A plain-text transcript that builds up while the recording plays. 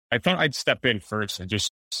I thought I'd step in first and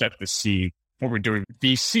just set the scene. What we're doing,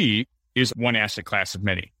 VC is one asset class of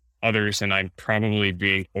many others, and I'm probably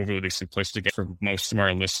being overly simplistic for most of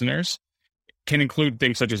our listeners, can include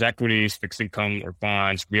things such as equities, fixed income or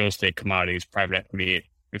bonds, real estate, commodities, private equity,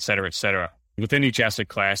 et cetera, et cetera. Within each asset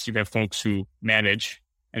class, you have folks who manage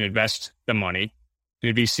and invest the money.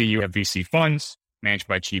 In VC, you have VC funds managed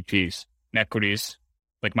by GPs. In equities,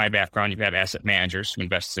 like my background, you have asset managers who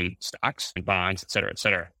invest in stocks and bonds, et cetera, et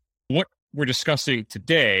cetera. What we're discussing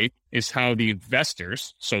today is how the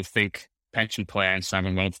investors, so think pension plans,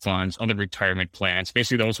 sovereign wealth funds, other retirement plans,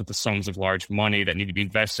 basically those with the sums of large money that need to be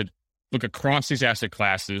invested, look across these asset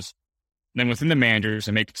classes, then within the managers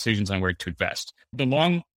and make decisions on where to invest. The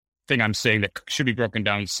long thing I'm saying that should be broken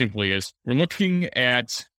down simply is we're looking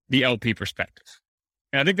at the LP perspective.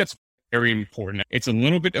 And I think that's very important. It's a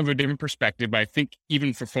little bit of a different perspective, but I think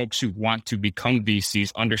even for folks who want to become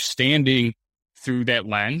VCs, understanding through that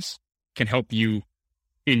lens can help you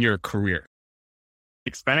in your career.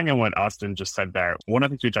 Expanding on what Austin just said there, one of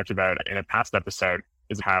the things we talked about in a past episode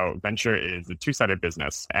is how venture is a two-sided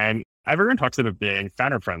business. And everyone talks about being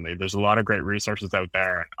founder-friendly. There's a lot of great resources out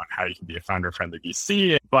there on how you can be a founder-friendly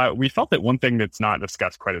VC. But we felt that one thing that's not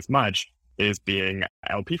discussed quite as much is being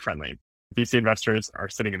LP-friendly. VC investors are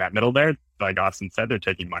sitting in that middle there. Like Austin said, they're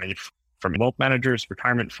taking money from wealth managers,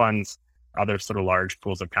 retirement funds, other sort of large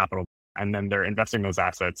pools of capital, and then they're investing those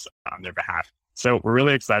assets on their behalf. So we're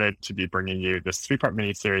really excited to be bringing you this 3-part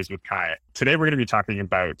mini-series with Cai. Today, we're going to be talking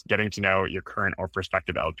about getting to know your current or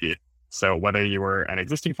prospective LP. So whether you were an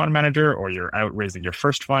existing fund manager or you're out raising your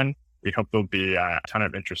first fund, we hope there'll be a ton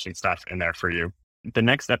of interesting stuff in there for you. The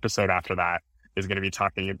next episode after that is going to be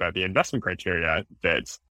talking about the investment criteria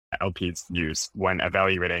that LPs use when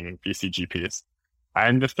evaluating VC GPs.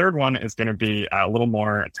 And the third one is going to be a little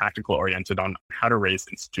more tactical oriented on how to raise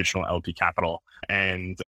institutional LP capital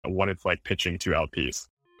and what it's like pitching to LPs.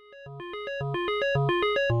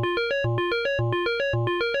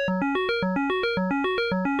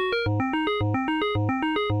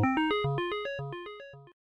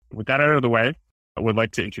 With that out of the way, I would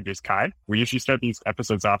like to introduce Cai. We usually start these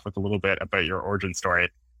episodes off with a little bit about your origin story.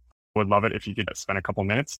 Would love it if you could spend a couple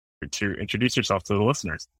minutes to introduce yourself to the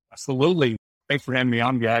listeners. Absolutely. Thanks for having me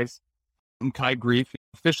on, guys. I'm Cai Greeff,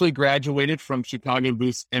 officially graduated from Chicago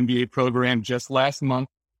Booth's MBA program just last month.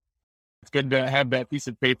 It's good to have that piece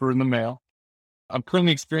of paper in the mail. I'm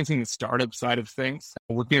currently experiencing the startup side of things,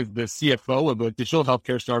 working as the CFO of a digital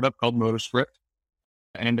healthcare startup called Motorscript,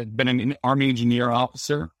 and I've been an Army engineer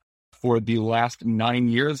officer for the last 9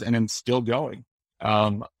 years, and I'm still going.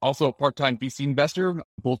 Also a part-time VC investor,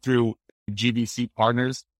 both through GVC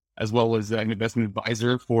Partners, as well as an investment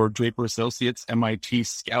advisor for Draper Associates MIT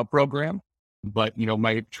Scout program. But,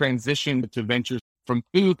 my transition to ventures from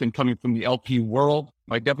Booth and coming from the LP world,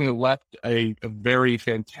 I definitely left a very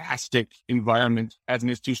fantastic environment as an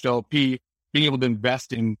institutional LP, being able to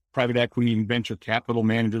invest in private equity and venture capital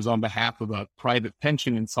managers on behalf of a private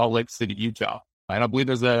pension in Salt Lake City, Utah. And I believe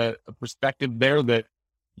there's a perspective there that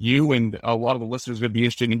you and a lot of the listeners would be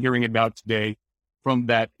interested in hearing about today from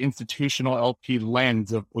that institutional LP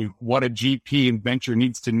lens of what a GP and venture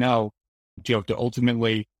needs to know to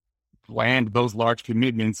ultimately land those large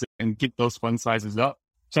commitments and get those fund sizes up.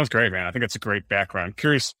 Sounds great, man. I think that's a great background. I'm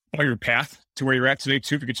curious about your path to where you're at today,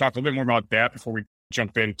 too. If you could talk a little bit more about that before we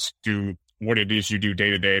jump into what it is you do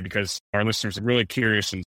day to day, because our listeners are really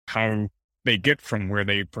curious in how they get from where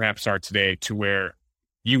they perhaps are today to where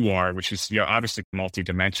you are, which is obviously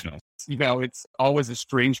multidimensional. It's always a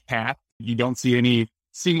strange path. You don't see any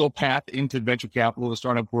single path into venture capital, the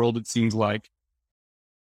startup world, it seems like.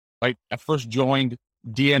 I first joined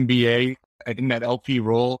DMBA in that LP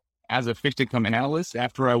role as a fixed income analyst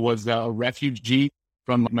after I was a refugee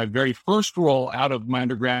from my very first role out of my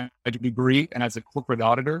undergraduate degree and as a corporate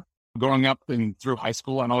auditor. Growing up and through high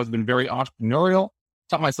school, I've always been very entrepreneurial,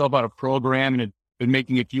 taught myself how to program and had been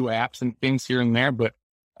making a few apps and things here and there, but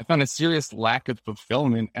I found a serious lack of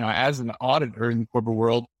fulfillment as an auditor in the corporate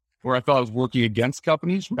world, where I felt I was working against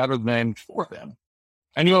companies rather than for them.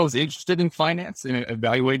 I knew I was interested in finance and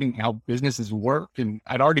evaluating how businesses work. And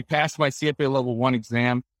I'd already passed my CFA level 1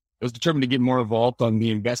 exam. I was determined to get more involved on the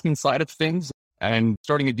investment side of things. And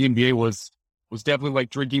starting at DMBA was definitely like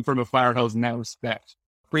drinking from a fire hose in that respect.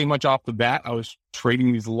 Pretty much off the bat, I was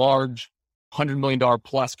trading these large $100 million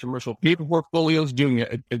plus commercial paper portfolios, doing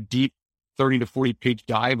a deep 30 to 40 page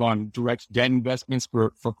dive on direct debt investments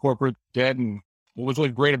for corporate debt. And what was really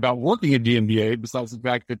great about working at DMBA, besides the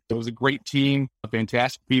fact that there was a great team,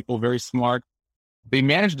 fantastic people, very smart, they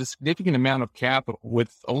managed a significant amount of capital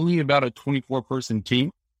with only about a 24-person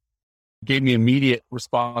team. It gave me immediate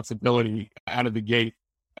responsibility out of the gate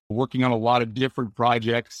working on a lot of different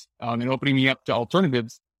projects and opening me up to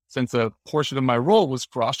alternatives, since a portion of my role was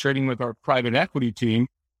cross-trading with our private equity team.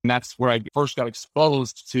 And that's where I first got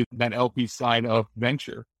exposed to that LP side of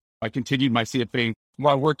venture. I continued my CFA. The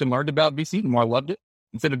more I worked and learned about VC, the more I loved it.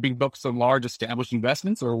 Instead of being focused on large established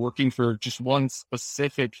investments or working for just one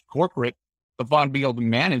specific corporate, the thought of being able to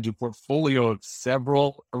manage a portfolio of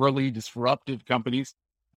several early disruptive companies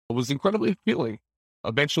was incredibly appealing.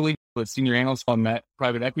 Eventually, the senior analyst on that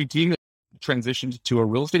private equity team transitioned to a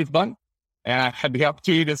real estate fund, and I had the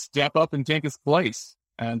opportunity to step up and take his place.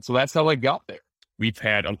 And so that's how I got there. We've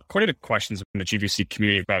had quite a bit of questions in the GVC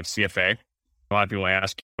community about CFA. A lot of people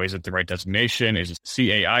ask, is it the right designation? Is it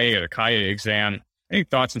CAIA or CAIA exam? Any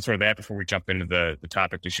thoughts on sort of that before we jump into the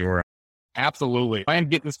topic du jour? Absolutely. I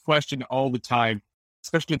get this question all the time,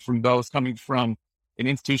 especially from those coming from an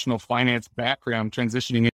institutional finance background,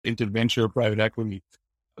 transitioning into venture private equity.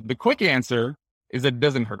 The quick answer is it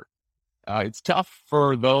doesn't hurt. It's tough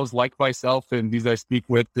for those like myself and these I speak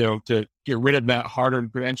with, to get rid of that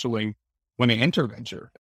hard-earned credentialing when they enter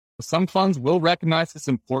venture. Some funds will recognize its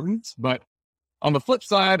importance, but on the flip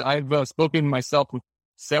side, I've spoken myself with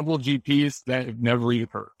several GPs that have never even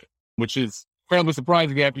heard, which is incredibly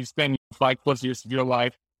surprising after you spend 5+ years of your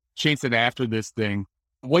life chasing after this thing.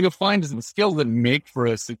 What you'll find is the skills that make for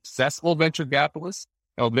a successful venture capitalist,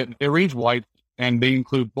 they range wide, and they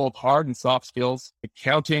include both hard and soft skills,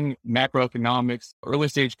 accounting, macroeconomics, early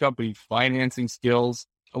stage company financing skills,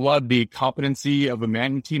 a lot of the competency of a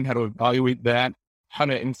management team, how to evaluate that, how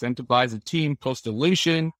to incentivize a team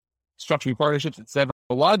post-dilution, structuring partnerships, etc.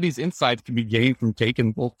 A lot of these insights can be gained from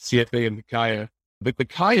taking both CFA and the CAIA. But the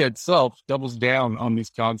CAIA itself doubles down on these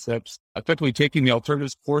concepts, effectively taking the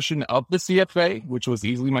alternatives portion of the CFA, which was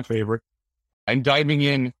easily my favorite, and diving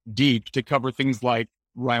in deep to cover things like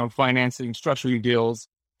round financing, structuring deals,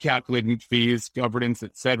 calculating fees, governance,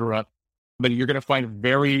 etc. But you're going to find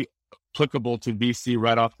very applicable to VC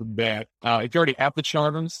right off the bat. If you already have the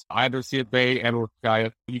charters, either CFA and or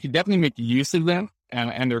CAIA, you can definitely make use of them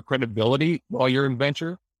and their credibility while you're in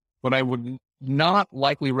venture. But I would not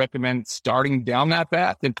likely recommend starting down that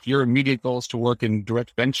path if your immediate goal is to work in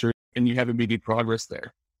direct venture and you have immediate progress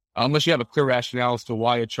there, unless you have a clear rationale as to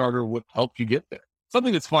why a charter would help you get there.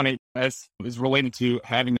 Something that's funny as is related to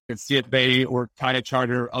having a CFA or CAIA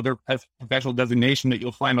charter, other professional designation that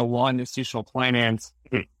you'll find along institutional finance,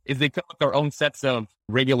 is they come with their own sets of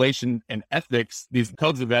regulation and ethics, these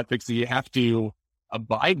codes of ethics that you have to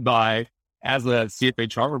abide by. As a CFA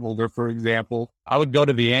charter holder, for example, I would go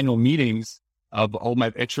to the annual meetings of all my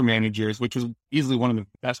venture managers, which was easily one of the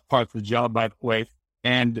best parts of the job, by the way.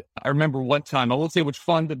 And I remember one time, I won't say which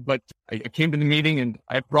fund, but I came to the meeting and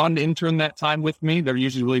I brought an intern that time with me. They're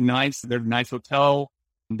usually really nice. They're a nice hotel.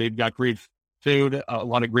 They've got great food, a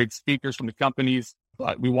lot of great speakers from the companies.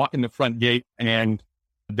 But we walk in the front gate and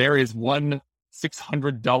there is one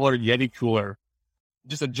 $600 Yeti cooler,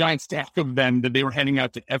 just a giant stack of them that they were handing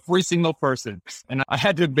out to every single person. And I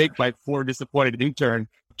had to make my poor disappointed intern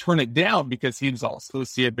turn it down because he was also a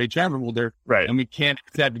CFA charter holder. Right. And we can't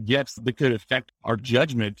accept gifts that could affect our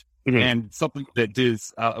judgment. Mm-hmm. And something that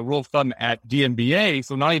is a rule of thumb at DMBA.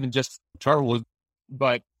 So not even just charter holders,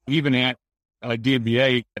 but even at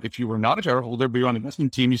DMBA, if you were not a charter holder, but you're on the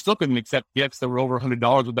investment team, you still couldn't accept gifts that were over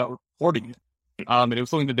 $100 without reporting it. And it was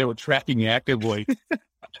something that they were tracking actively.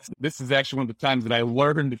 This is actually one of the times that I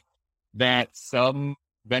learned that some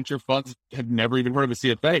venture funds have never even heard of a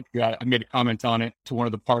CFA. I made a comment on it to one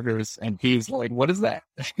of the partners, and he's like, "What is that?"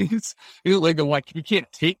 he's like, "You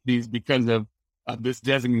can't take these because of this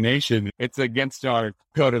designation. It's against our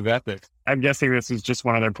code of ethics." I'm guessing this is just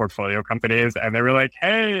one of their portfolio companies, and they were like,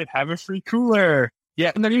 "Hey, have a free cooler."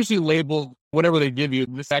 Yeah, and they're usually labeled whatever they give you.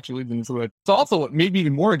 This actually leads into it. So also, what made me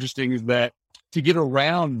even more interesting is that to get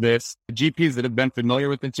around this, GPs that have been familiar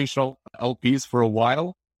with institutional LPs for a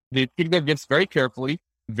while, they pick their gifts very carefully.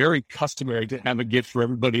 Very customary to have a gift for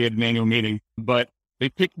everybody at an annual meeting, but they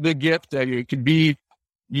pick the gift. It could be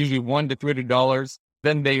usually $100 to $300.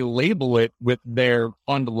 Then they label it with their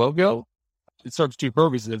fund logo. It serves two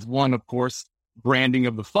purposes. One, of course, branding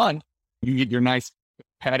of the fund. You get your nice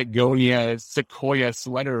Patagonia Sequoia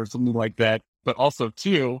sweater or something like that. But also,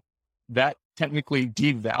 two, that technically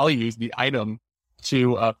devalues the item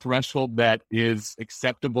to a threshold that is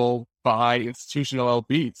acceptable by institutional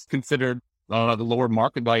LPs, considered the lower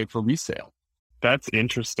market value for resale. That's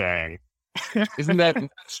interesting. Isn't that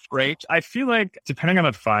strange? I feel like depending on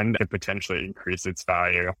the fund, it potentially increase its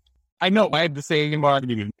value. I know I had the same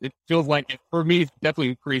marketing. It feels like for me, it definitely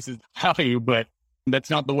increases value, but that's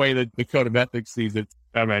not the way that the code of ethics sees it.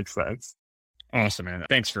 That makes sense. Awesome, man.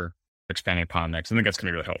 Thanks for expanding upon that. I think that's going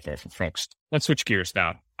to be really helpful for folks. Let's switch gears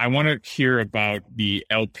now. I want to hear about the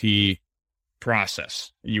LP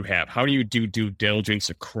process you have. How do you do due diligence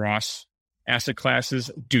across asset classes?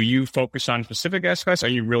 Do you focus on specific asset class? Are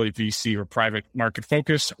you really VC or private market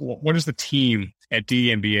focused? What does the team at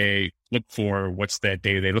DMBA look for? What's that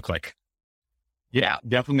day-to-day look like? Yeah,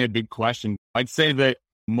 definitely a big question. I'd say that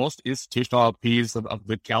most institutional LPs of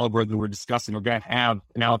the caliber that we're discussing are going to have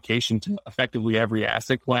an allocation to effectively every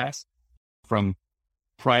asset class, from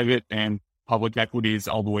private and public equities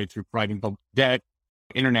all the way through private and public debt,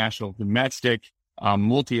 international, domestic,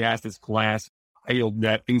 multi-assets class, high yield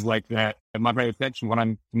debt, things like that. And my private section, what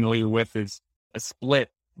I'm familiar with is a split,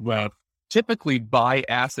 typically by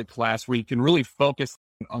asset class, where you can really focus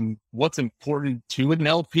on what's important to an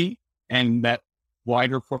LP and that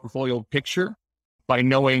wider portfolio picture by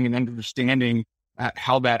knowing and understanding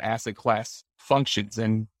how that asset class functions.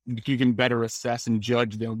 And you can better assess and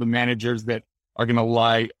judge the managers that are going to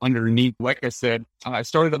lie underneath. Like I said, I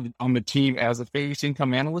started on the team as a fixed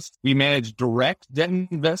income analyst. We managed direct debt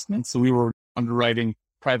investments. So we were underwriting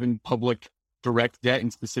private and public direct debt in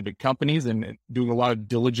specific companies and doing a lot of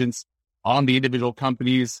diligence on the individual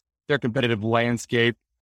companies, their competitive landscape.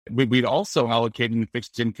 We'd also allocate in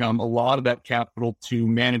fixed income a lot of that capital to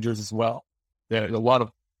managers as well. There are a lot of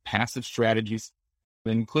passive strategies,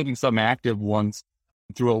 including some active ones,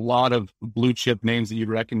 through a lot of blue chip names that you'd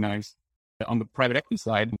recognize. On the private equity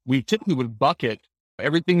side, we typically would bucket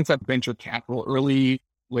everything inside venture capital, early,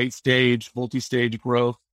 late stage, multi-stage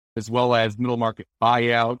growth, as well as middle market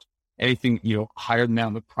buyout, anything, higher than that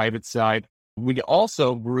on the private side. We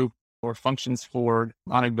also group or functions for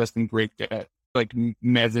non-investment grade debt, like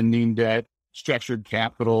mezzanine debt, structured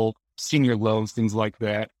capital, senior loans, things like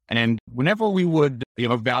that. And whenever we would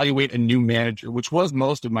evaluate a new manager, which was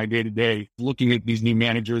most of my day-to-day, looking at these new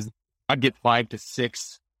managers, I'd get 5 to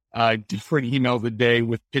 6 different emails a day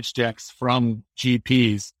with pitch decks from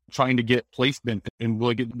GPs trying to get placement and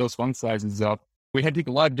really get those fund sizes up. We had to take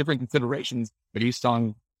a lot of different considerations based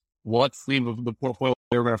on what sleeve of the portfolio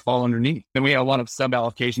they were going to fall underneath. Then we had a lot of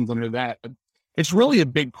sub-allocations under that. But it's really a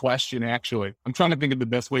big question, actually. I'm trying to think of the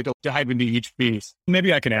best way to dive into each piece.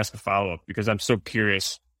 Maybe I can ask a follow-up because I'm so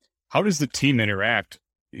curious. How does the team interact?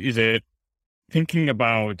 Is it thinking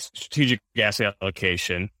about strategic asset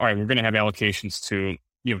allocation? All right, we're going to have allocations to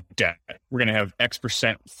debt. We're going to have X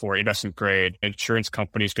percent for investment grade. Insurance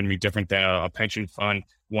company is going to be different than a pension fund,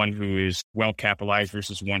 one who is well capitalized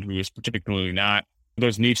versus one who is particularly not.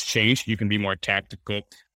 Those needs change. You can be more tactical.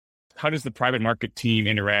 How does the private market team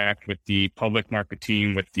interact with the public market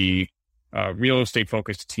team, with the real estate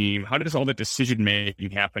focused team? How does all the decision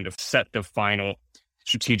making happen to set the final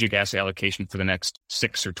strategic asset allocation for the next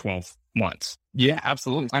 6 or 12 months? Yeah,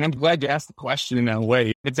 absolutely. And I'm glad you asked the question in that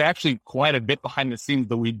way. It's actually quite a bit behind the scenes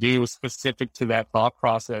that we do specific to that thought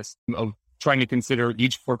process of trying to consider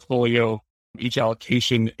each portfolio, each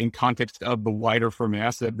allocation in context of the wider firm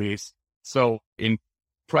asset base. So in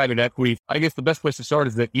private equity, I guess the best place to start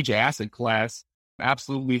is that each asset class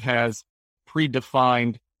absolutely has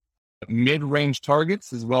predefined mid-range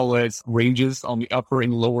targets as well as ranges on the upper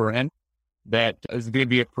and lower end. That is going to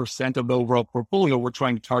be a percent of the overall portfolio we're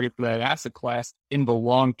trying to target for that asset class in the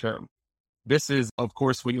long term. This is, of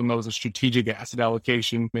course, what you'll know is a strategic asset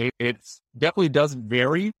allocation. It definitely does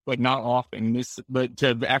vary, but not often. But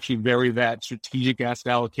to actually vary that strategic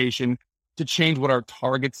asset allocation to change what our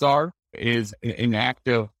targets are is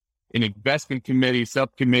an investment committee,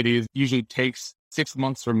 subcommittees usually takes 6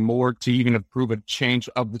 months or more to even approve a change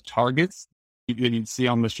of the targets you'd see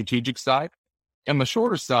on the strategic side. On the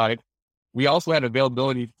shorter side, we also had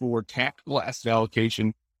availability for tactical asset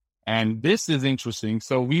allocation. And this is interesting.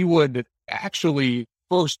 So we would actually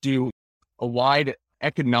first do a wide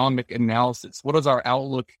economic analysis. What does our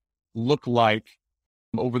outlook look like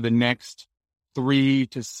over the next 3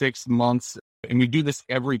 to 6 months? And we do this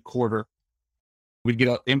every quarter. We'd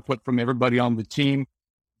get input from everybody on the team,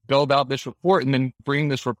 build out this report, and then bring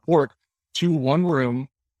this report to one room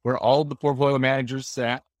where all the portfolio managers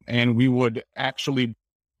sat. And we would actually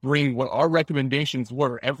bring what our recommendations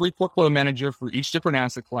were. Every portfolio manager for each different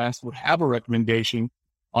asset class would have a recommendation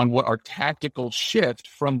on what our tactical shift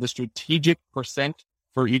from the strategic percent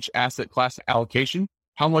for each asset class allocation,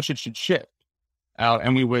 how much it should shift.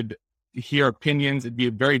 And we would hear opinions. It'd be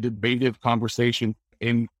a very debative conversation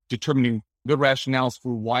in determining good rationales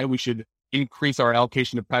for why we should increase our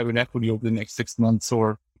allocation to private equity over the next 6 months,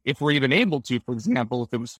 or if we're even able to. For example,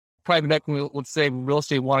 if it was private equity, let's say real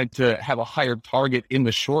estate wanted to have a higher target in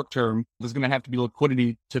the short term, there's going to have to be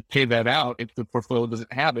liquidity to pay that out if the portfolio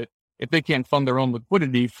doesn't have it. If they can't fund their own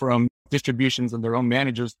liquidity from distributions of their own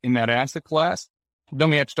managers in that asset class,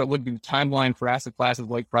 then we have to start looking at the timeline for asset classes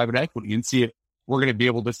like private equity and see we're going to be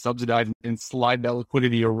able to subsidize and slide that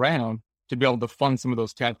liquidity around to be able to fund some of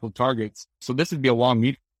those tactical targets. So this would be a long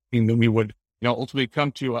meeting that we would, ultimately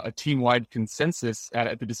come to a team-wide consensus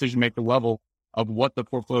at the decision-maker level of what the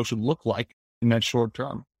portfolio should look like in that short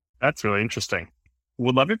term. That's really interesting.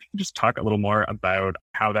 Would love if you could just talk a little more about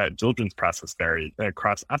how that diligence process varies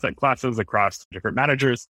across asset classes, across different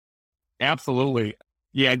managers. Absolutely.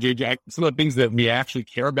 Yeah, JJ, some of the things that we actually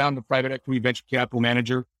care about in the private equity venture capital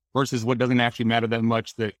manager versus what doesn't actually matter that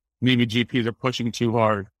much that maybe GPs are pushing too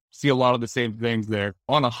hard. See a lot of the same things there.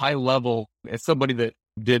 On a high level, as somebody that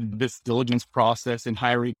did this diligence process in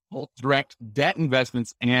hiring both direct debt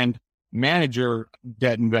investments and manager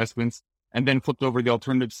debt investments, and then flipped over the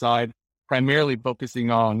alternative side, primarily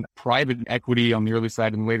focusing on private equity on the early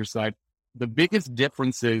side and the later side. The biggest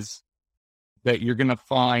differences that you're going to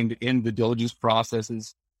find in the diligence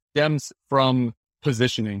processes stems from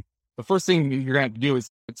positioning. The first thing you're going to have to do is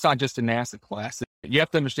it's not just an asset class. You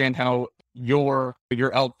have to understand how your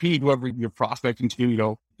LP, whoever you're prospecting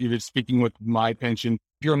to, you're speaking with my pension.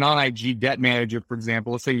 If you're a non-IG debt manager, for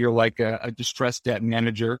example, let's say you're like a distressed debt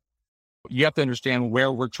manager, you have to understand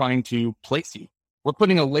where we're trying to place you. We're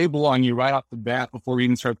putting a label on you right off the bat before we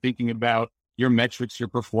even start thinking about your metrics, your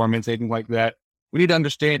performance, anything like that. We need to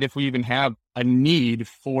understand if we even have a need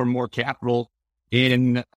for more capital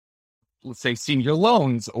in, let's say, senior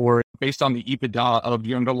loans or based on the EBITDA of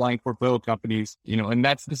your underlying portfolio companies, and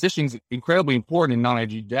that's positioning is incredibly important in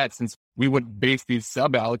non-IG debt since we would base these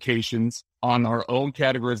sub-allocations on our own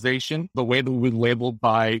categorization, the way that we would label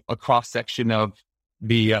by a cross-section of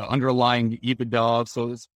the underlying EBITDA.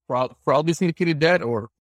 So it's broadly syndicated debt or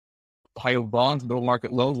high-yield bonds, middle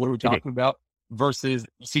market loans. What are we talking about versus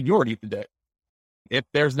seniority of the debt? If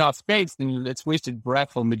there's not space, then it's wasted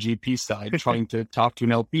breath on the GP side trying to talk to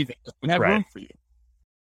an LP that doesn't have room for you.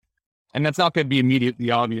 And that's not going to be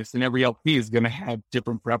immediately obvious. And every LP is going to have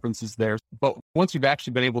different preferences there. But once you've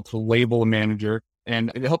actually been able to label a manager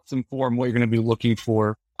and it helps inform what you're going to be looking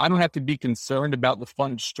for, I don't have to be concerned about the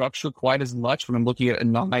fund structure quite as much when I'm looking at a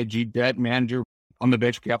non-IG debt manager on the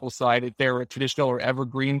venture capital side. If they're a traditional or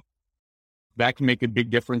evergreen, that can make a big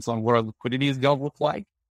difference on what our liquidity is going to look like.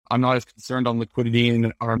 I'm not as concerned on liquidity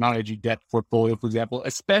in our non-IG debt portfolio, for example,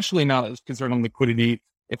 especially not as concerned on liquidity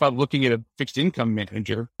if I'm looking at a fixed income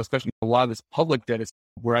manager, especially a lot of this public debt is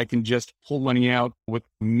where I can just pull money out with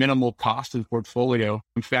minimal cost of the portfolio.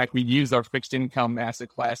 In fact, we use our fixed income asset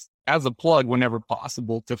class as a plug whenever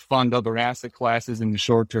possible to fund other asset classes in the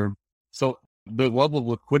short term. So the level of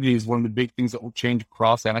liquidity is one of the big things that will change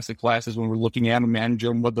across asset classes when we're looking at a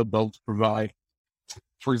manager and what they'll be able to provide.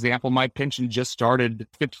 For example, my pension just started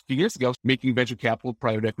 50 years ago making venture capital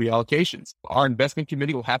private equity allocations. Our investment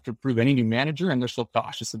committee will have to approve any new manager, and they're still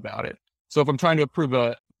cautious about it. So if I'm trying to approve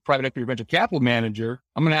a private equity venture capital manager,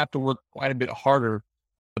 I'm going to have to work quite a bit harder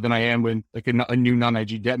than I am with like a new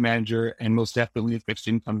non-IG debt manager and most definitely a fixed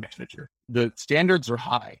income manager. The standards are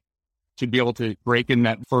high to be able to break in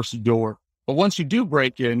that first door. But once you do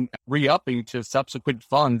break in, re-upping to subsequent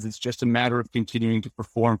funds, it's just a matter of continuing to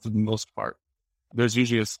perform for the most part. There's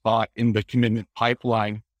usually a spot in the commitment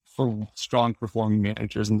pipeline for strong performing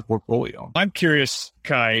managers in the portfolio. I'm curious,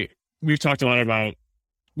 Cai, we've talked a lot about,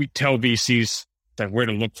 we tell VCs that where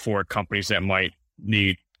to look for companies that might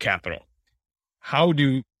need capital.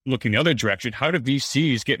 Looking the other direction, how do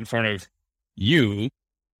VCs get in front of you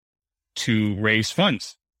to raise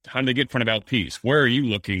funds? How do they get in front of LPs? Where are you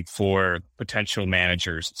looking for potential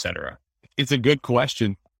managers, et cetera? It's a good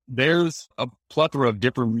question. There's a plethora of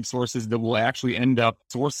different resources that will actually end up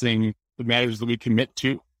sourcing the managers that we commit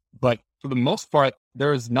to. But for the most part,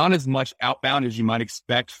 there's not as much outbound as you might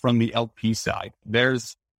expect from the LP side.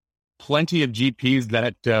 There's plenty of GPs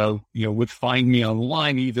that, would find me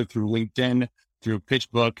online, either through LinkedIn, through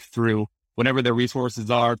PitchBook, through whatever their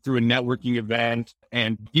resources are, through a networking event,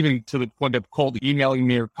 and even to the point of cold emailing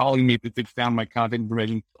me or calling me if they found my contact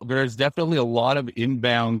information. There's definitely a lot of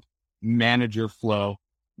inbound manager flow.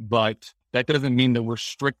 But that doesn't mean that we're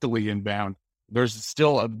strictly inbound. There's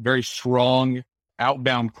still a very strong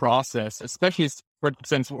outbound process, especially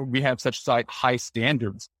since we have such high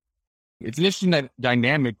standards. It's an interesting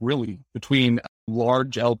dynamic, really, between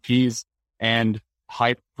large LPs and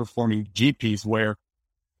high-performing GPs, where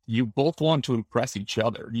you both want to impress each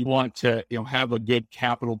other. You want to have a good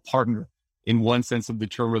capital partner in one sense of the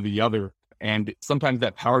term or the other. And sometimes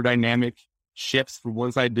that power dynamic shifts from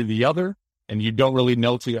one side to the other. And you don't really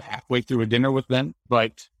know till you're halfway through a dinner with them.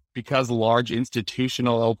 But because large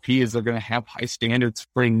institutional LPs are going to have high standards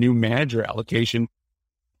for a new manager allocation,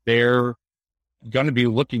 they're going to be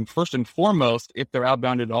looking first and foremost, if they're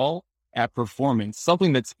outbound at all, at performance,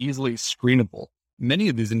 something that's easily screenable. Many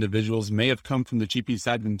of these individuals may have come from the GP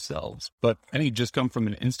side themselves, but many just come from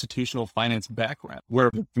an institutional finance background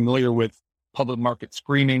where they're familiar with public market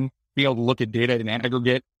screening, be able to look at data in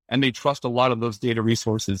aggregate, and they trust a lot of those data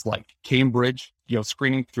resources like Cambridge,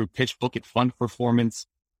 screening through PitchBook at fund performance.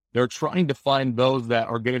 They're trying to find those that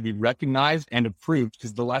are going to be recognized and approved,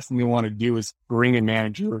 because the last thing they want to do is bring a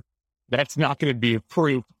manager that's not going to be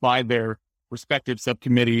approved by their respective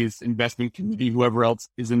subcommittees, investment committee, whoever else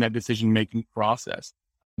is in that decision-making process,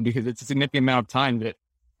 because it's a significant amount of time that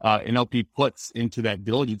an LP puts into that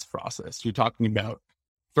diligence process. You're talking about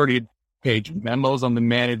 30-page memos on the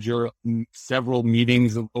manager, several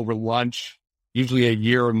meetings over lunch, usually a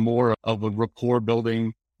year or more of a rapport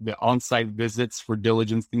building, the on-site visits for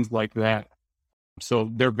diligence, things like that.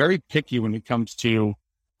 So they're very picky when it comes to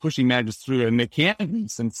pushing managers through, and they can be,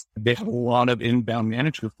 since they have a lot of inbound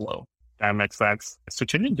manager flow. That makes sense. So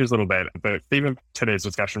changing gears a little bit, the theme of today's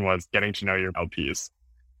discussion was getting to know your LPs.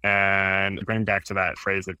 And going back to that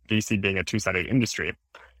phrase of VC being a two-sided industry,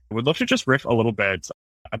 I would love to just riff a little bit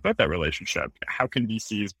about that relationship. How can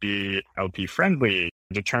VCs be LP friendly,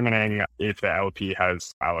 determining if the LP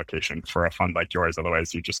has allocation for a fund like yours?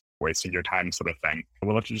 Otherwise, you're just wasting your time, sort of thing.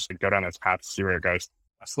 We'll love to just go down this path, see where it goes.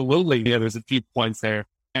 Absolutely. Yeah, there's a few points there.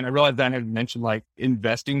 And I realized that I had mentioned like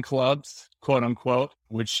investing clubs, quote unquote,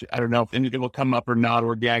 which I don't know if it will come up or not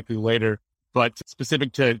organically later, but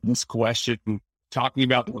specific to this question, talking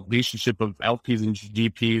about the relationship of LPs and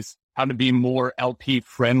GPs, how to be more LP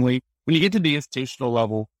friendly. When you get to the institutional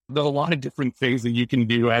level, there's a lot of different things that you can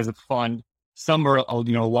do as a fund. Some are, a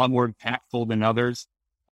lot more impactful than others.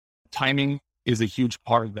 Timing is a huge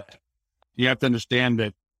part of that. You have to understand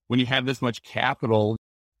that when you have this much capital,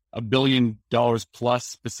 $1 billion plus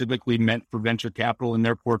specifically meant for venture capital in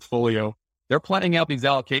their portfolio, they're planning out these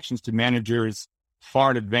allocations to managers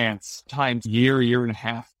far in advance, times year and a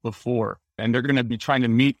half before. And they're going to be trying to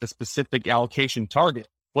meet a specific allocation target,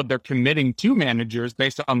 what they're committing to managers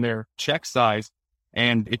based on their check size.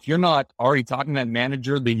 And if you're not already talking to that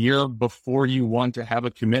manager the year before you want to have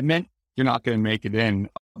a commitment, you're not going to make it in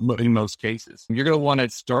most cases. You're going to want to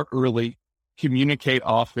start early, communicate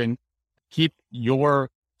often, keep your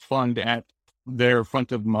fund at their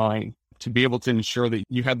front of mind to be able to ensure that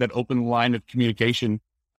you have that open line of communication,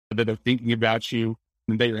 that they're thinking about you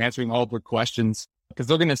and that you're answering all of their questions, because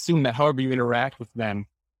they're going to assume that however you interact with them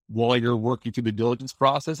while you're working through the diligence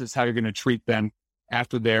process is how you're going to treat them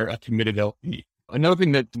after they're a committed LP. Another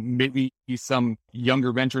thing that maybe some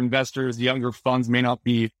younger venture investors, younger funds may not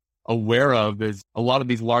be aware of is a lot of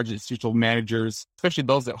these large institutional managers, especially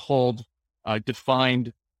those that hold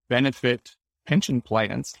defined benefit pension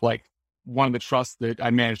plans, like one of the trusts that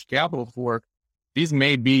I manage capital for, these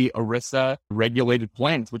may be ERISA regulated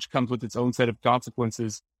plans, which comes with its own set of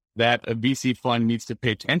consequences that a VC fund needs to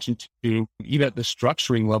pay attention to, even at the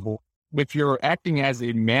structuring level. If you're acting as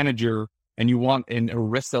a manager and you want an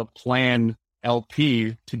ERISA plan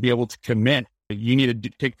LP to be able to commit, you need to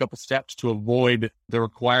take a couple steps to avoid the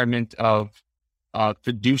requirement of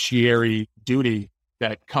fiduciary duty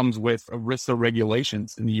that comes with ERISA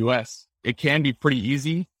regulations in the US. It can be pretty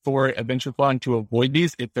easy for a venture fund to avoid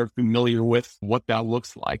these if they're familiar with what that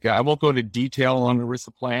looks like. I won't go into detail on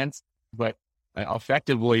ERISA plans, but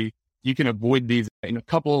effectively, you can avoid these in a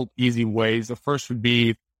couple easy ways. The first would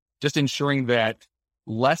be just ensuring that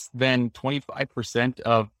less than 25%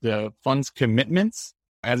 of the fund's commitments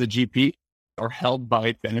as a GP are held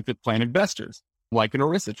by benefit plan investors, like an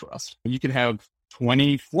ERISA trust. You can have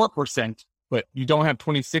 24%, but you don't have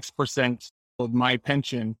 26% of my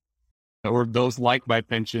pension or those like my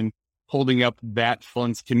pension holding up that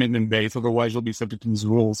fund's commitment base. Otherwise, you'll be subject to these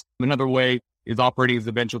rules. Another way is operating as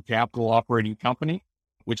a venture capital operating company,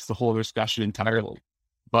 which is a whole discussion entirely.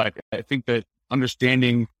 But I think that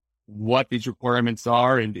understanding what these requirements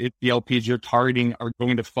are and if the LPs you're targeting are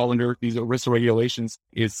going to fall under these ERISA regulations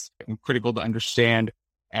is critical to understand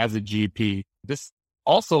as a GP. This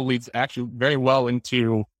also leads actually very well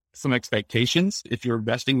into some expectations. If you're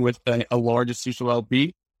investing with a large institutional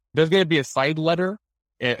LP, there's going to be a side letter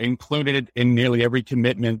included in nearly every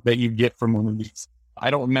commitment that you get from one of these.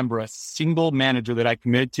 I don't remember a single manager that I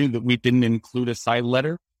committed to that we didn't include a side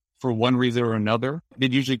letter for one reason or another.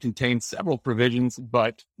 It usually contains several provisions,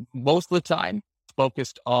 but most of the time it's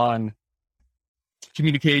focused on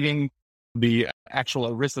communicating the actual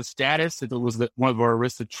ERISA status, if it was one of our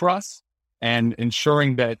ERISA trusts, and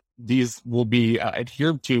ensuring that these will be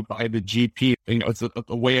adhered to by the GP. It's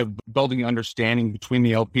a way of building understanding between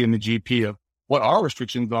the LP and the GP of what our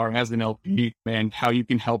restrictions are as an LP and how you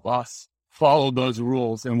can help us follow those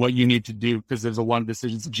rules and what you need to do, because there's a lot of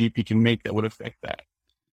decisions the GP can make that would affect that.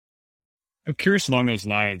 I'm curious along those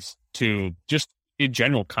lines to just in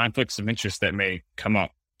general conflicts of interest that may come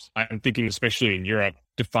up. I'm thinking, especially in Europe,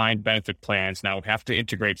 defined benefit plans now have to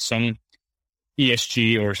integrate some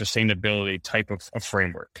ESG or sustainability type of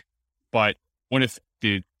framework. But what if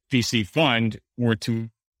the VC fund were to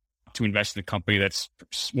invest in a company that's,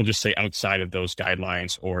 we'll just say, outside of those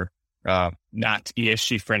guidelines or not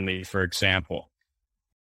ESG friendly, for example?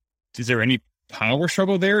 Is there any power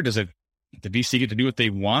struggle there? Does the VC get to do what they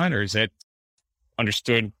want, or is that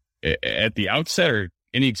understood at the outset? Or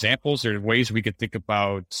any examples or ways we could think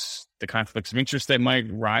about the conflicts of interest that might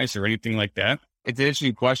rise or anything like that? It's an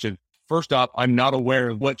interesting question. First off, I'm not aware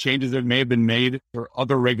of what changes that may have been made or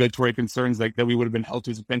other regulatory concerns like that we would have been held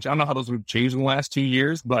to as a pension. I don't know how those would have changed in the last 2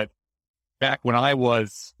 years, but back when I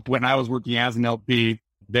was working as an LP,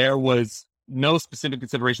 there was no specific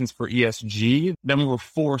considerations for ESG. Then we were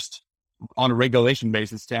forced on a regulation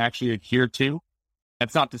basis to actually adhere to.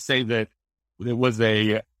 That's not to say that it was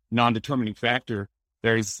a non-determining factor.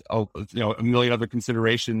 There's a million other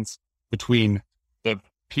considerations between the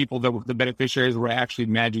people that the beneficiaries were actually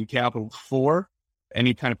managing capital for,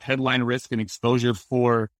 any kind of headline risk and exposure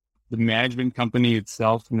for the management company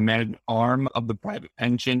itself and the management arm of the private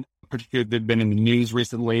pension. Particularly, they've been in the news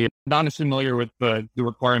recently. Not as familiar with the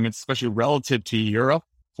requirements, especially relative to Europe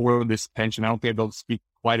for this pension. I don't think I'll be able to speak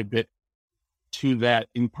quite a bit to that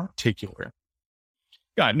in particular.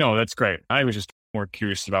 Yeah, no, that's great. I was just more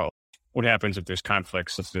curious about what happens if there's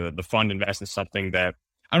conflicts. If the fund invests in something that,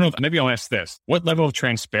 I don't know, maybe I'll ask this. What level of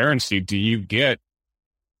transparency do you get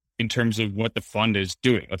in terms of what the fund is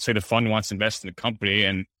doing? Let's say the fund wants to invest in a company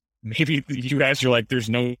and maybe you guys are like, there's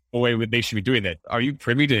no way they should be doing that. Are you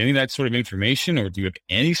privy to any of that sort of information, or do you have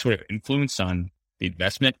any sort of influence on the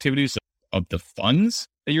investment activities of the funds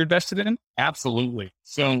that you're invested in? Absolutely.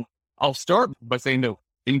 So I'll start by saying that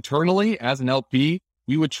internally as an LP,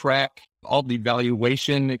 we would track all the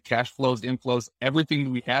valuation, cash flows, inflows, everything that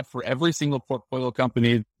we had for every single portfolio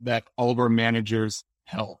company that all of our managers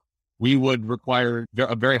held. We would require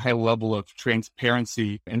a very high level of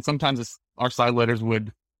transparency. And sometimes our side letters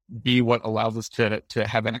would be what allows us to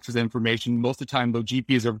have access to information. Most of the time, though,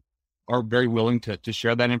 GPs are very willing to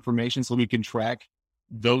share that information so we can track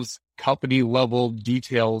those company level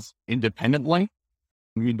details independently.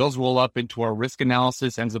 I mean, those roll up into our risk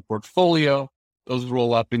analysis and the portfolio. Those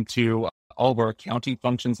roll up into all of our accounting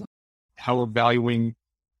functions, how we're valuing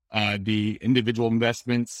the individual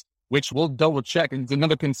investments, which we'll double check. And it's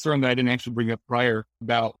another concern that I didn't actually bring up prior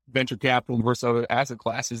about venture capital versus other asset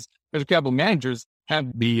classes. Venture capital managers have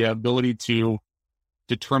the ability to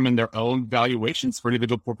determine their own valuations for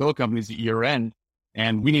individual portfolio companies at year end.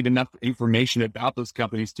 And we need enough information about those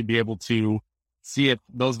companies to be able to see if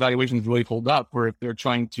those valuations really hold up, or if they're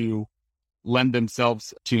trying to lend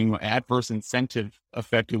themselves to adverse incentive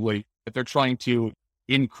effectively, if they're trying to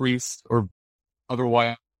increase or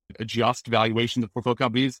otherwise adjust valuation of portfolio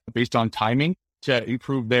companies based on timing to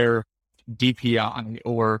improve their DPI.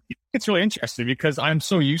 Or it's really interesting because I'm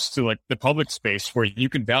so used to like the public space where you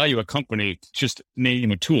can value a company, just name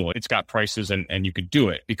a tool. It's got prices and you can do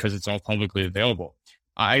it because it's all publicly available.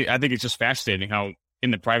 I think it's just fascinating how in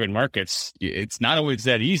the private markets, it's not always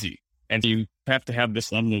that easy. And you have to have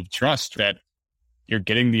this level of trust that you're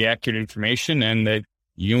getting the accurate information and that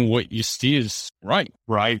what you see is right.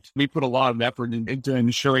 Right. We put a lot of effort into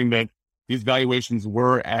ensuring that these valuations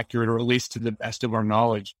were accurate, or at least to the best of our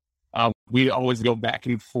knowledge. We always go back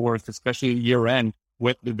and forth, especially year end,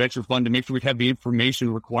 with the venture fund to make sure we have the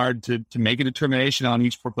information required to make a determination on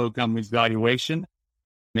each portfolio company's valuation.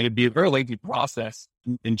 And it'd be a very lengthy process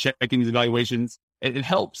in checking these valuations. It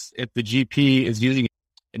helps if the GP is using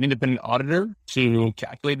an independent auditor to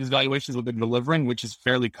calculate these valuations, what they're delivering, which is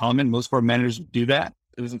fairly common. Most of our managers do that.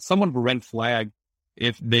 It was somewhat of a red flag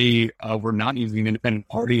if they were not using an independent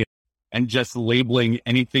party and just labeling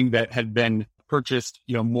anything that had been purchased,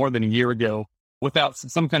 more than a year ago without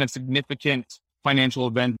some kind of significant financial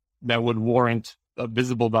event that would warrant a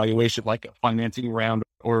visible valuation, like a financing round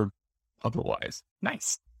or otherwise.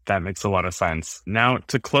 Nice. That makes a lot of sense. Now,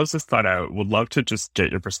 to close this thought out, would love to just get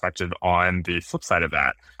your perspective on the flip side of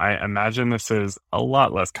that. I imagine this is a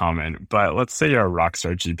lot less common, but let's say you're a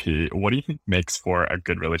rockstar GP. What do you think makes for a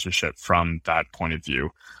good relationship from that point of view?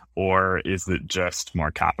 Or is it just more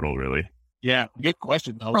capital, really? Yeah, good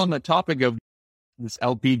question. On the topic of this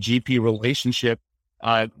LP GP relationship,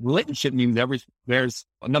 relationship means there's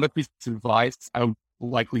another piece of advice I would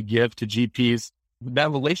likely give to GPs.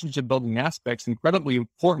 That relationship building aspect is incredibly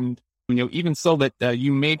important, even so that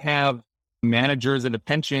you may have managers at a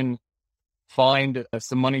pension find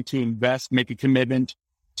some money to invest, make a commitment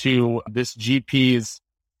to this GP's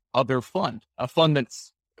other fund, a fund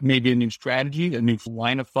that's maybe a new strategy, a new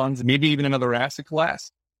line of funds, maybe even another asset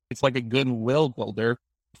class. It's like a goodwill builder.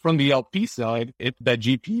 From the LP side, if that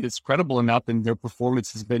GP is credible enough and their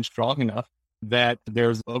performance has been strong enough that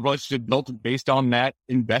there's a relationship built based on that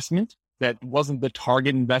investment, that wasn't the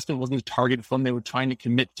target investment, wasn't the target fund they were trying to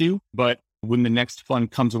commit to. But when the next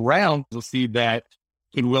fund comes around, you'll see that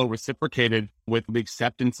goodwill reciprocated with the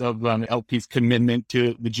acceptance of LP's commitment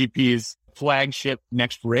to the GP's flagship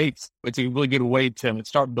next rates. It's a really good way to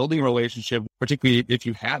start building a relationship, particularly if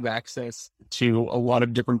you have access to a lot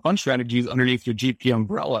of different fund strategies underneath your GP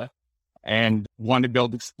umbrella and want to be able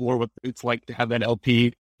to explore what it's like to have that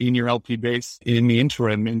LP in your LP base in the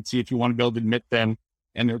interim and see if you want to be able to admit them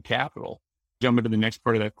and their capital. Jump into the next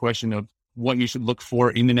part of that question of what you should look for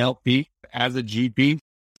in an LP as a GP.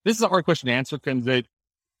 This is a hard question to answer because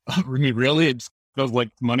really it just feels like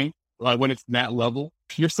money when it's that level.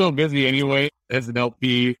 You're so busy anyway as an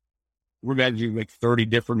LP. We're managing like 30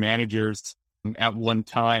 different managers at one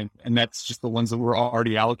time, and that's just the ones that we're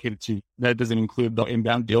already allocated to. That doesn't include the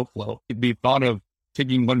inbound deal flow. The thought of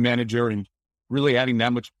taking one manager and really adding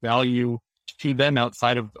that much value to them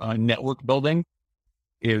outside of network building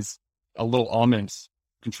is a little ominous.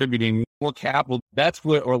 Contributing more capital, that's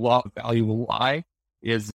where a lot of value will lie,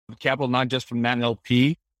 is capital not just from that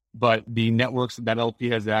LP, but the networks that LP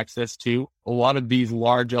has access to. A lot of these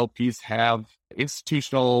large LPs have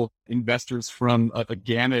institutional investors from a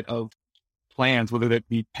gamut of plans, whether that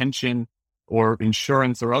be pension or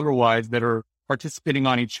insurance or otherwise, that are participating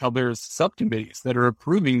on each other's subcommittees that are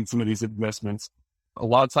approving some of these investments. A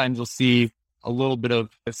lot of times you'll see a little bit of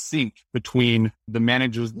a sync between the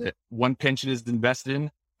managers that one pension is invested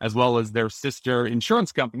in, as well as their sister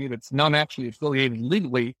insurance company that's not actually affiliated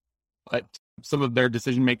legally, but some of their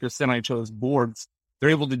decision makers sit on each other's boards.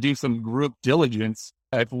 They're able to do some group diligence.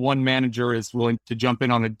 If one manager is willing to jump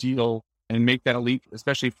in on a deal and make that a leap,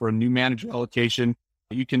 especially for a new manager allocation,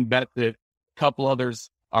 you can bet that a couple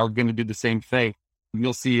others are going to do the same thing.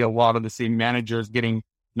 You'll see a lot of the same managers getting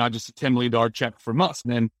not just a $10 million check from us,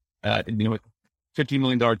 and then a $15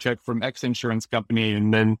 million check from X insurance company,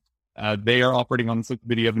 and then they are operating on the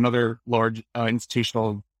subcommittee of another large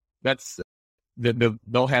institutional.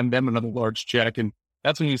 They'll hand them another large check, and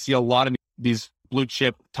that's when you see a lot of these blue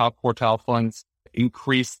chip top quartile funds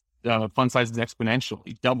increase fund sizes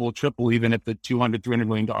exponentially, double, triple, even at the $200, $300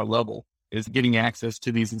 million level, is getting access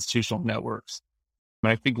to these institutional networks.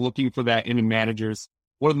 And I think looking for that in the managers,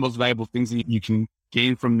 one of the most valuable things that you can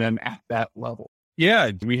gain from them at that level.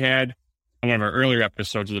 Yeah, we had on one of our earlier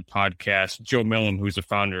episodes of the podcast, Joe Millam, who's the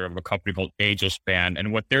founder of a company called Aegelspan.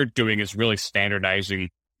 And what they're doing is really standardizing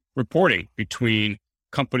reporting between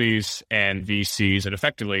companies and VCs and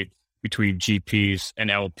effectively between GPs and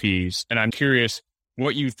LPs. And I'm curious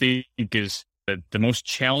what you think is the most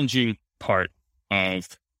challenging part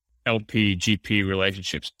of LP GP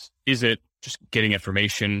relationships. Is it just getting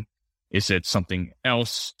information? Is it something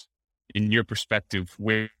else? In your perspective,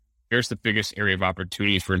 where's the biggest area of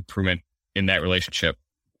opportunity for improvement in that relationship?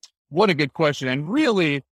 What a good question. And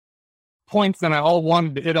really points that I all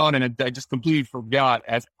wanted to hit on and I just completely forgot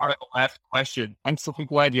as part of the last question. I'm so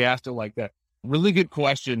glad you asked it like that. Really good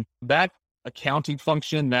question. That accounting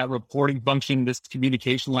function, that reporting function, this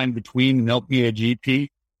communication line between an LP and a GP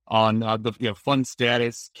on the fund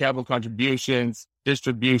status, capital contributions,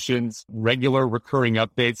 distributions, regular recurring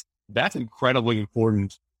updates, that's incredibly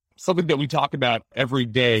important. Something that we talk about every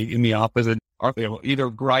day in the office are either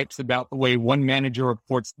gripes about the way one manager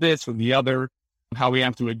reports this or the other, how we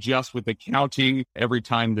have to adjust with accounting every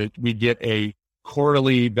time that we get a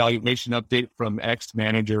quarterly valuation update from X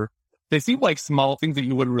manager. They seem like small things that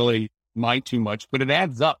you wouldn't really mind too much, but it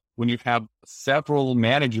adds up when you have several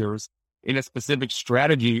managers in a specific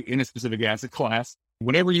strategy, in a specific asset class.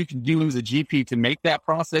 Whatever you can do as a GP to make that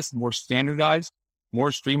process more standardized,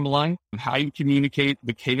 more streamlined, how you communicate,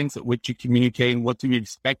 the cadence at which you communicate, and what to be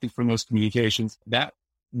expected from those communications, that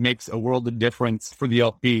makes a world of difference for the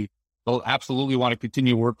LP. They'll absolutely want to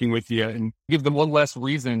continue working with you and give them one less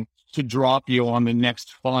reason to drop you on the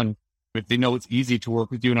next fund if they know it's easy to work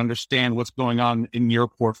with you and understand what's going on in your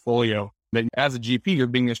portfolio. That as a GP, you're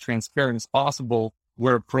being as transparent as possible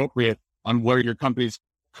where appropriate on where your companies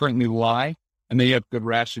currently lie. And then you have good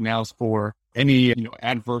rationales for any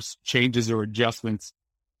adverse changes or adjustments,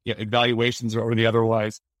 evaluations or the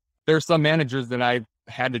otherwise. There are some managers that I've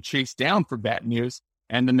had to chase down for bad news.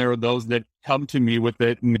 And then there are those that come to me with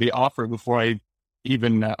it and they offer before I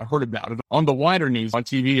even heard about it. On the wider news, on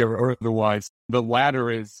TV or otherwise, the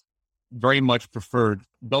latter is very much preferred.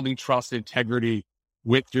 Building trust and integrity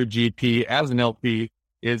with your GP as an LP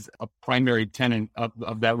is a primary tenet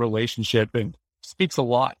of that relationship. And speaks a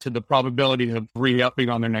lot to the probability of re-upping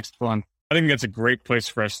on their next fund. I think that's a great place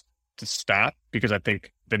for us to stop, because I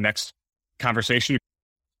think the next conversation.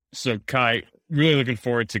 So Cai, really looking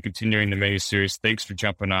forward to continuing the mini-series. Thanks for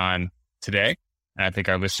jumping on today. And I think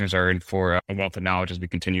our listeners are in for a wealth of knowledge as we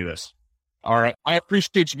continue this. All right. I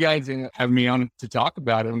appreciate you guys having me on to talk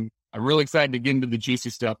about it. I'm really excited to get into the juicy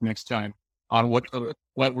stuff next time on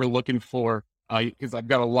what we're looking for, because I've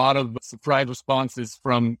got a lot of surprise responses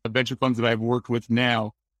from the venture funds that I've worked with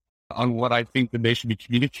now on what I think that they should be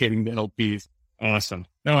communicating to LPs. Awesome.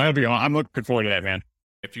 No, I'm looking forward to that, man.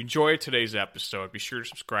 If you enjoyed today's episode, be sure to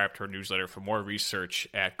subscribe to our newsletter for more research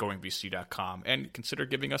at goingvc.com, and consider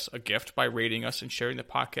giving us a gift by rating us and sharing the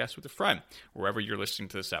podcast with a friend wherever you're listening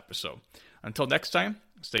to this episode. Until next time,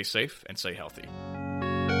 stay safe and stay healthy.